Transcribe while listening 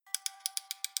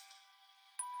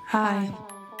Hi,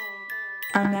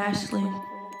 I'm Ashley.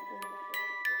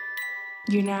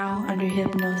 You're now under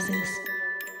hypnosis.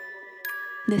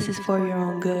 This is for your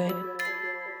own good.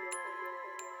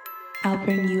 I'll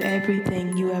bring you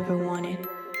everything you ever wanted.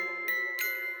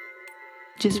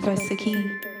 Just press the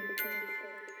key.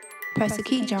 Press the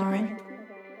key, Jaryn.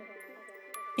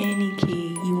 Any key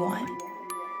you want.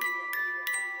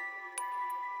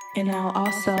 And I'll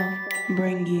also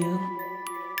bring you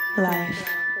life.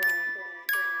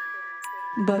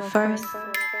 But first,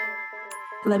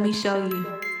 let me show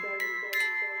you.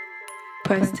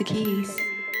 Press the keys.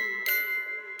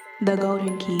 The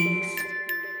golden keys.